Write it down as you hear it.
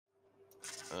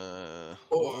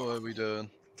What were we doing?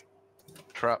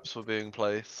 Traps were being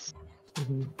placed.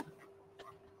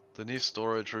 The new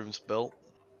storage room's built.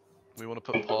 We want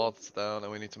to put paths down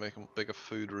and we need to make a bigger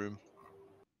food room.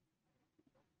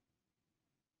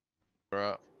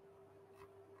 Right.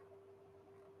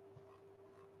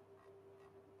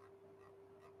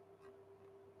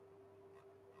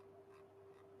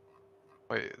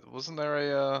 Wait, wasn't there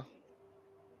a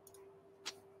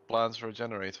plans for a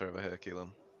generator over here, Keelan?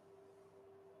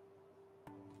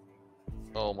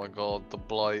 Oh my god, the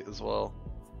blight as well.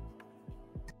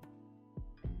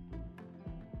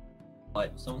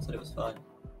 Like, someone said it was fine.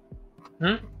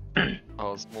 I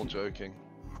was more joking.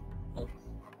 Oh.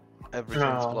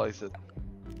 Everything's blighted.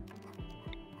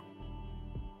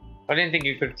 I didn't think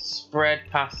you could spread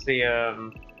past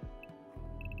the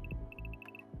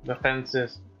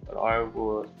fences, but I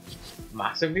was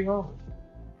massively wrong.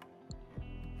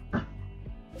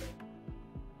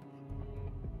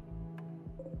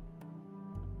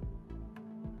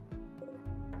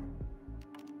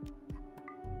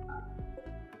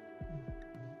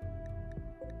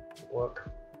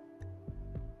 Work.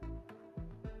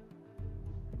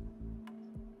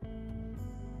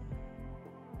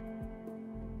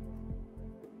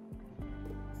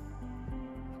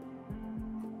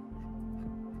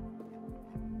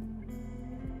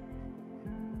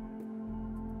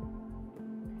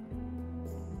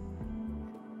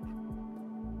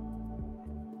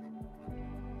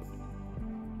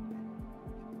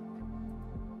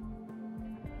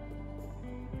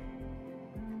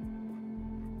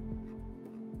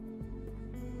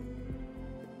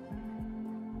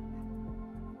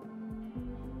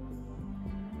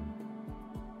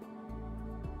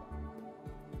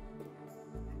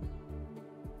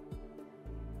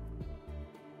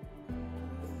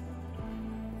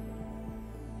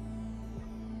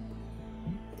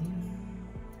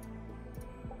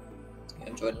 Yeah,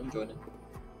 I'm joining.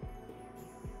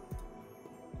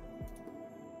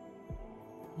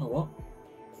 Oh, what?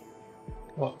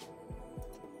 What?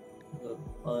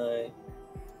 My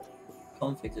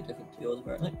configs are different to yours,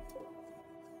 apparently.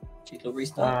 Cheetle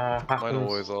restart. Mine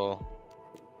always are.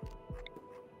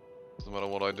 Doesn't matter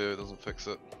what I do, it doesn't fix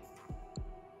it.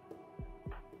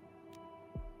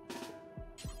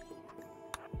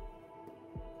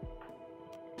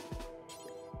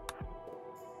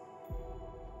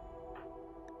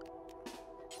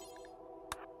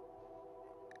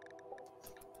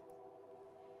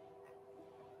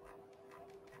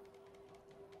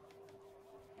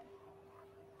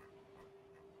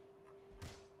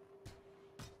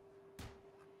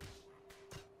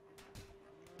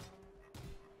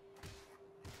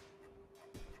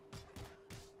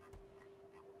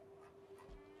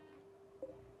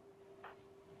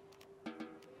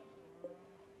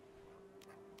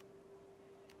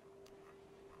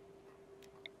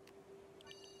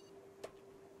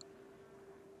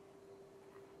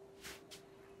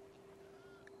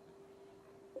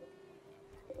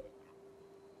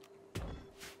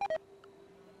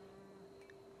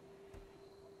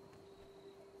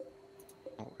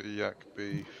 Yak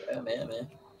beef. Yeah, man.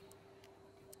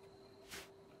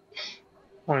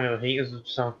 One of the heaters was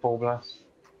some full blast.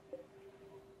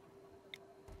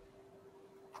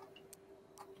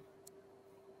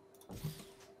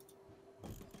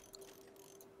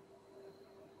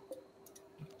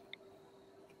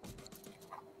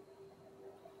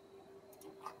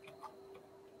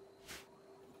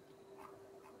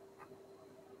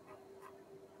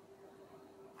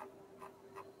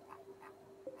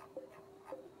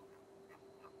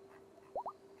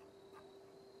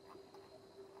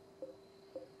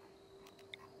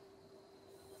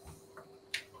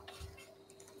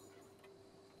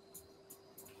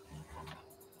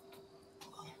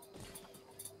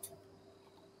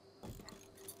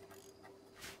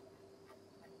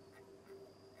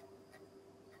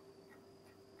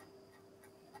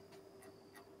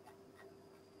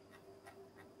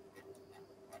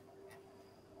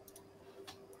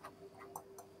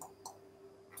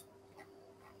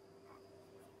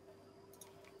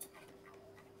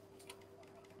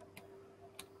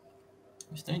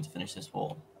 We still need to finish this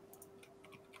wall.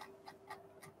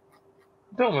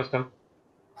 It's almost done.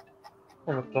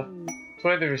 Almost done. It's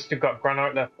whether we've still got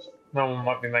granite left. No one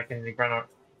might be making any granite.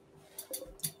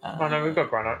 Oh no, we've got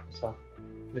granite, so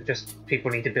it's just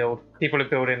people need to build. People are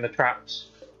building the traps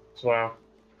as well.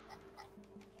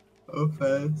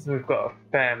 Okay. We've got a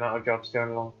fair amount of jobs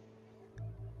going along.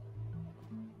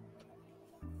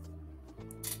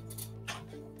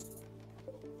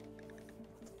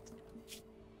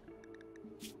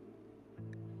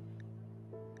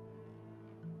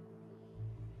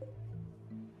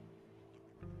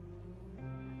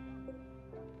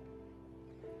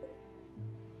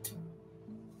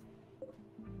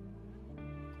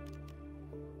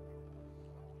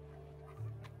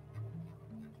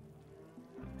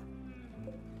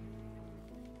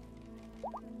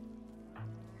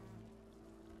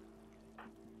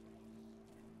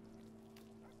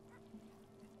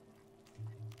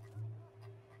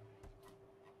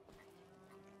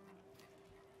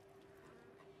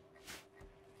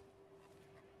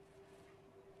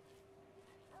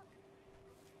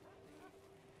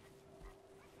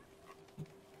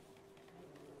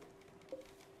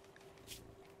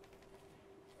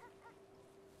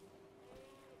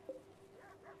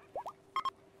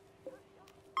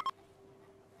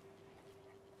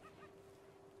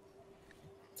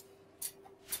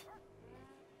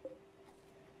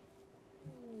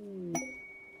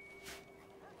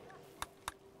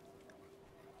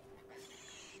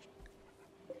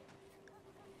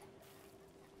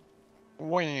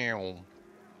 Wow.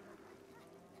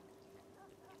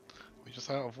 We just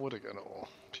out of wood again, or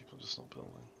people just not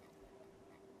building?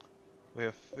 We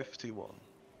have 51.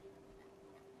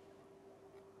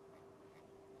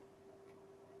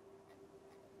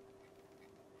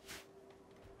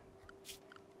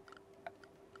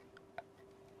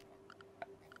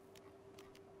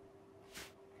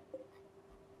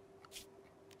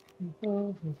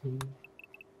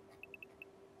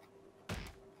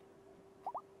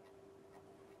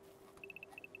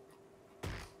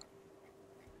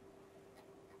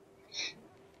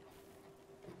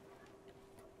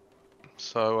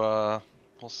 So,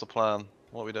 what's the plan?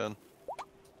 What are we doing?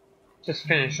 Just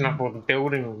finishing up all the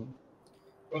building,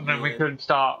 and then we Yeah. could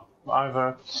start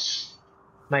either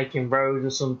making roads or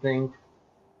something.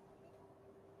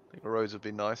 I think the roads would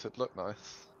be nice, it'd look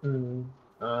nice.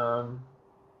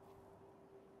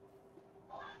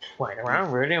 Just waiting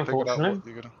around, really, Figured out unfortunately. what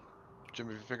you're gonna... Jim,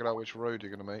 have you figured out which road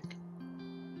you're gonna make?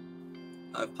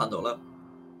 I've planned it all out.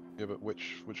 Yeah, but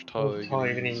which tile are What you tile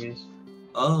are gonna you use? gonna use?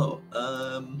 Oh,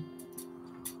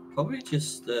 probably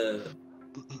just oh,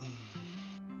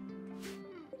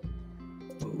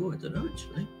 I don't know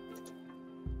actually.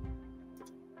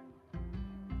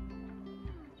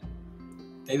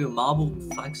 Maybe a marble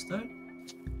flagstone?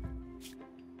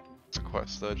 It's a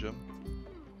quest there, Jim.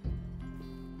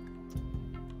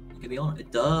 Give me on. It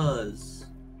does.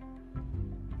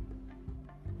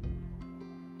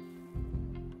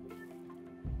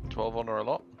 12 on or a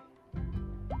lot?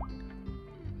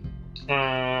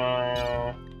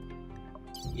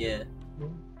 Yeah.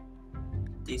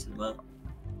 Decent amount.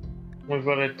 We've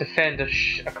got to defend a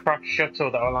craft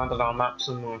shuttle that will land on our map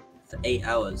somewhere. For 8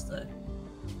 hours though.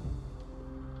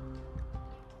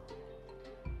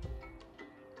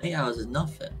 8 hours is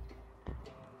nothing.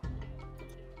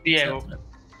 Yeah, Accepting it.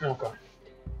 well, okay.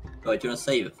 Right, do you want to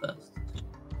save it first?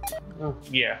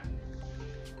 Yeah.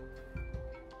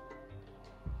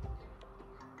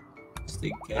 Just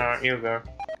in case. Alright, you'll go.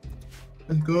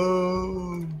 Let's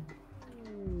go.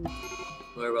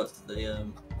 Whereabouts do they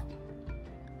So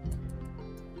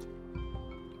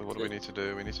what do we need to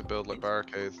do? We need to build like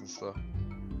barricades and stuff.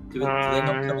 do they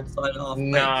not come inside half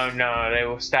base? No, they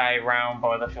will stay around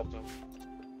by the shuttle.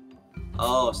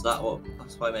 Oh, so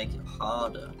that's why I make it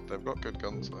harder. They've got good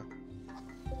guns though.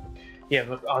 Yeah,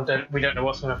 but we don't know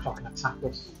what's going to fucking attack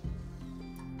us.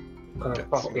 Gonna Get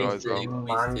fucking some guys do, out. what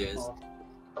we need to do is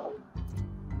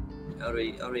how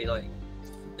do we like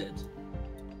did.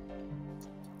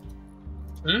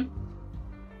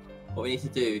 What we need to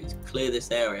do is clear this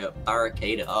area,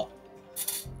 barricade it up,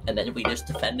 and then we just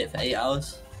defend it for 8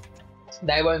 hours.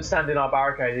 They won't stand in our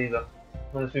barricades either,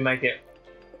 unless we make it.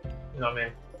 You know what I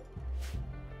mean?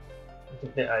 It's a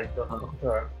bit I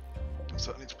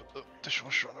certainly need to put the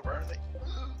dishwasher on apparently.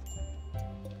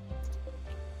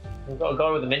 We've got a guy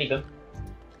with a minigun.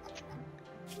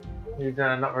 He's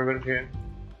not very good at shooting.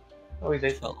 Oh, he's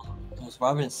It was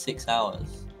rather than 6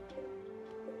 hours.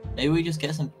 Maybe we just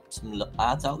get some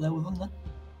lads out there with them then?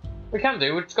 We can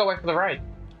do. We'll just go wait for the raid.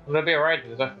 There'll be a raid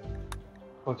in a second.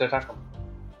 We'll attack them.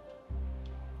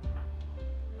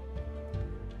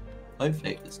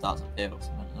 Hopefully it starts up here or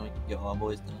something, and we can get our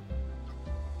boys there.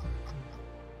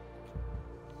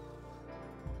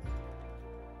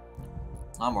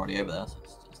 I'm already over there, so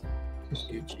it's just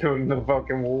huge. Doing the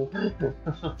fucking wall.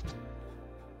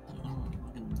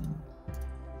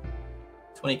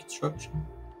 20 construction.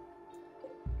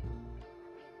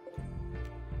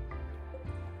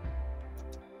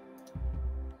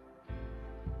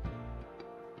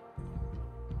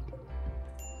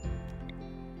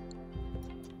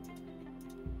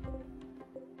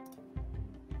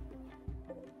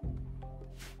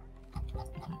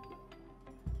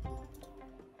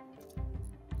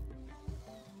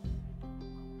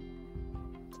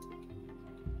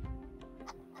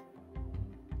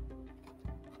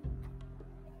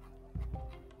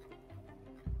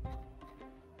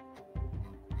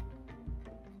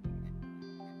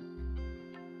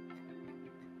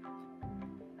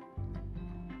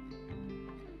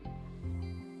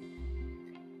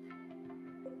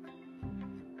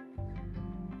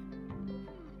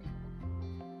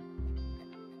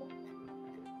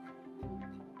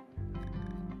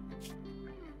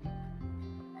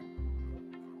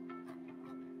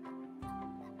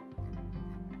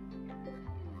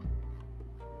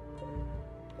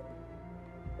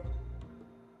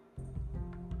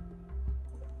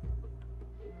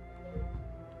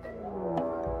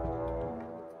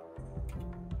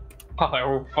 Oh, they're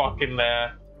all fucking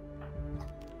there.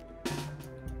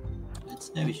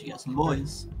 It's we should get some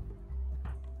boys.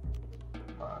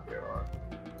 Alright, be alright.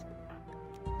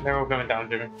 They're all going down,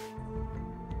 Jimmy.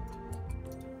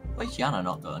 Why Gianna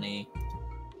not got any?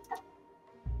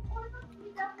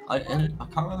 I can't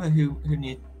remember who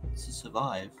needs to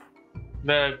survive.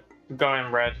 The guy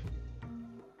in red.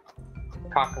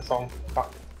 Carcassonne.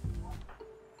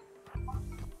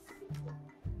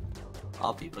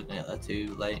 Our people are gonna get there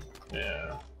too late.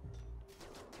 Yeah.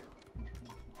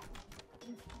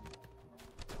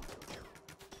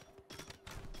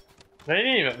 They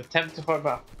didn't even attempt to fight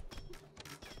back.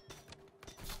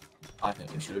 I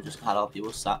think we should have just had our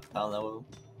people sat down there. With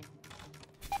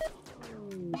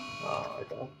Oh,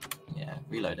 okay. Yeah,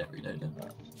 reload it.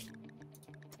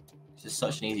 It's just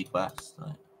such an easy quest.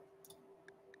 Like.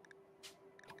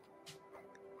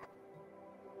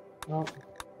 Oh.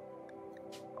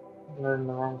 Doing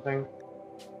the wrong thing.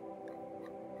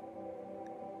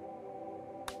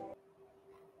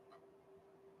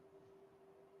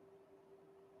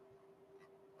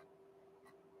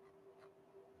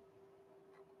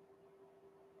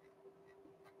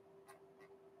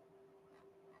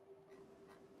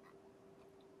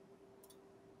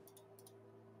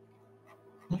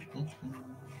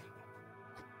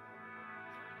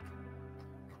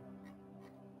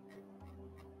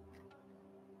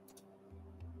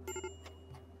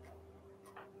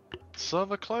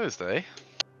 Server closed, eh?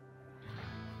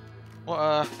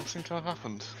 What seems to have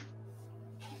happened?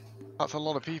 That's a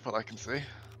lot of people I can see.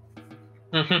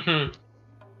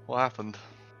 What happened?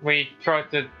 We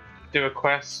tried to do a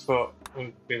quest, but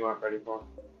we weren't ready for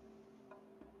it.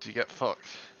 Do you get fucked?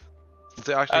 Is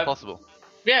it actually possible?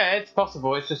 Yeah, it's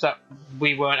possible. It's just that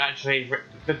we weren't actually.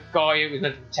 The guy who was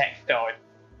meant to protect died.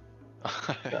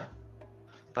 So.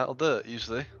 That'll do it,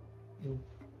 usually. Mm.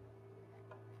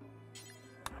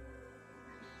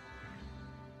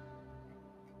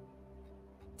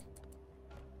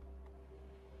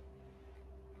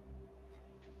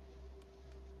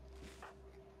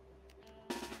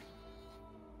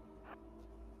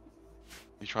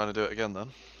 You trying to do it again then?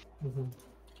 Mm-hmm.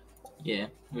 Yeah,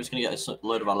 we're just gonna get a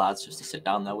load of our lads just to sit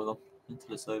down there with them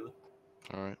until it's over.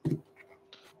 Alright.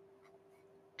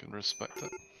 Can respect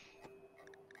it.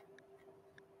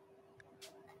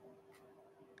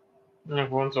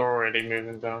 Everyone's already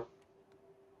moving down.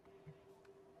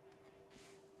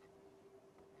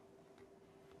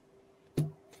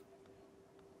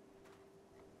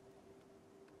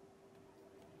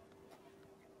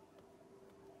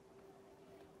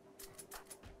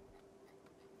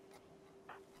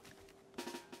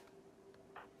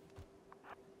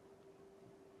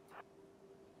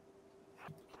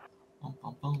 Bum,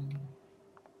 bum, bum.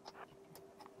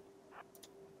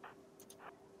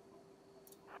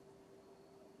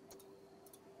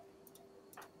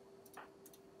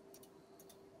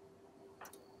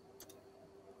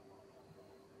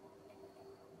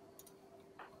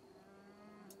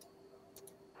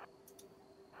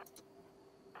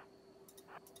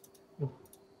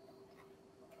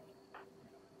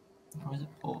 Or is it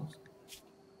paused?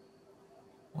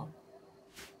 Oh.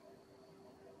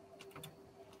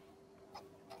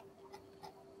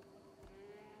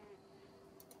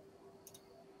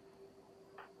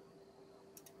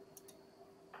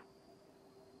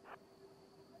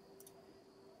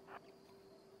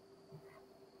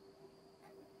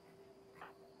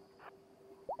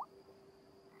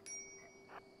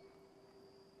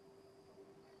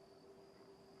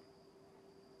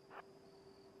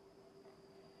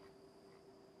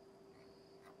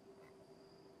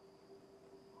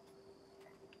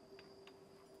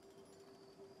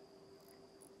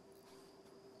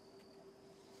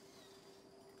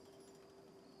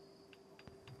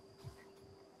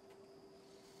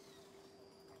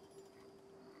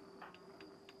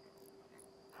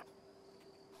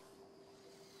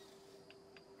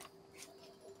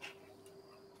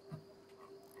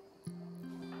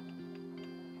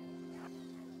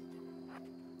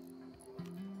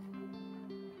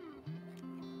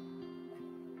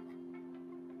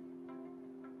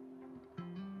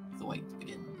 The wait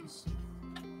begins.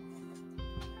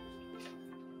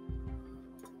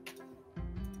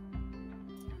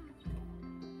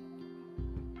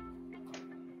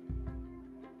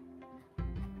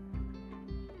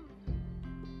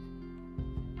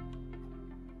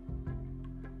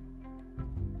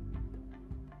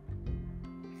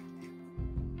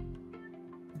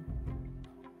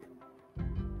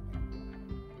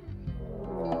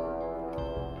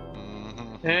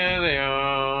 Here they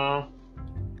are.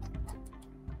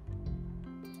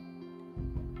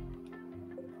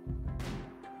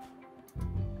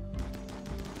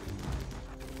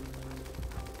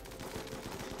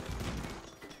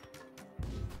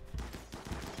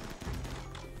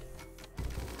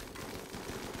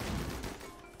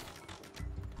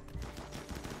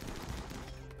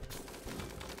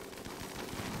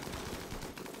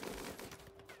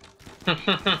 Is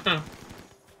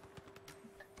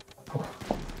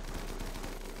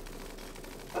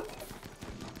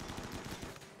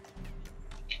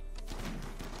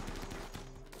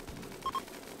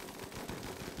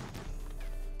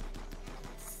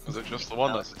it just the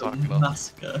one that's attacking us?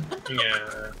 Massacre.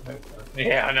 Yeah.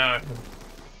 Yeah, I know.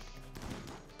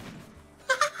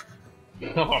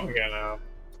 Oh, yeah, no.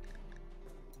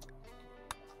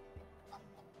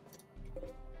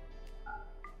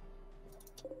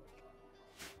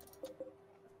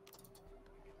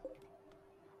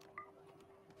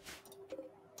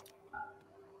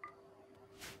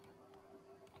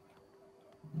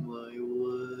 My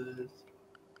word.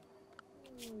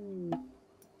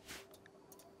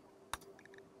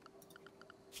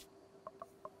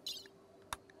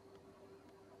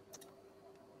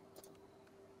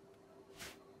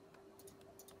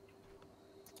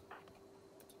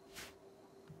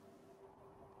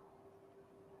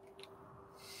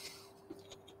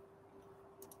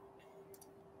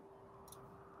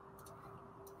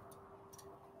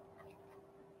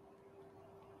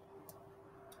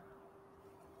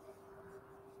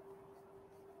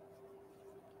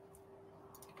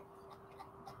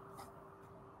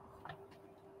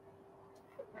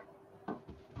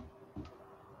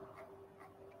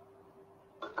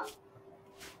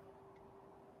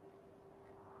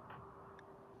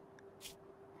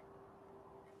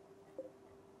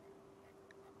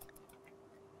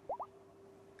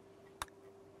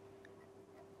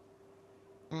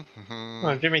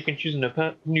 Oh, Jimmy can choose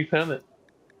a new permit.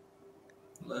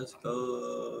 Let's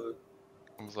go.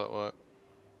 How does that work?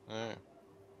 Oh.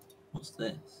 What's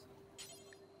this?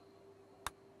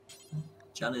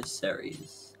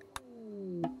 Janissaries.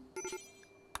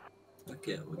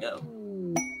 Okay, we go.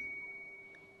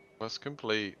 Quest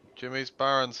complete. Jimmy's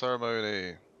Baron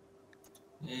ceremony.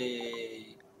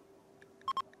 Yay.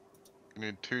 You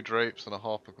need 2 drapes and a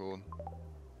harpsichord.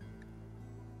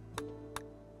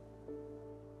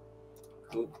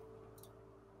 Cool.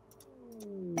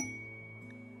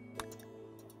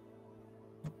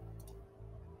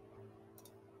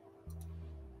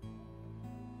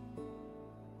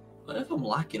 What if I'm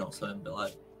lacking or something, but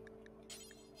like...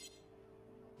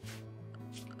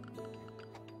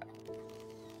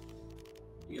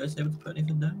 You guys able to put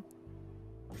anything down?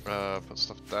 Put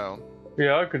stuff down.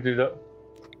 Yeah, I could do that.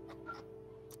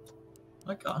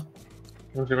 I can't.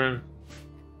 What do you mean?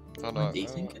 Oh Am no, I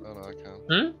desyncing? oh no, I can.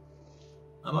 Hmm?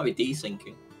 I might be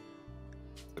desyncing.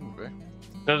 Couldn't be.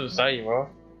 Doesn't say you are.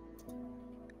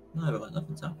 No, but like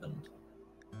nothing's happened.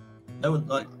 No one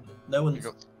like no You one's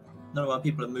got none of our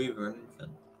people are moving or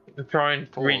anything. Try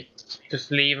and ports. just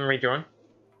leave and rejoin.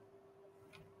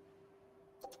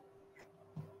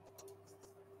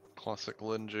 Classic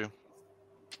Linju.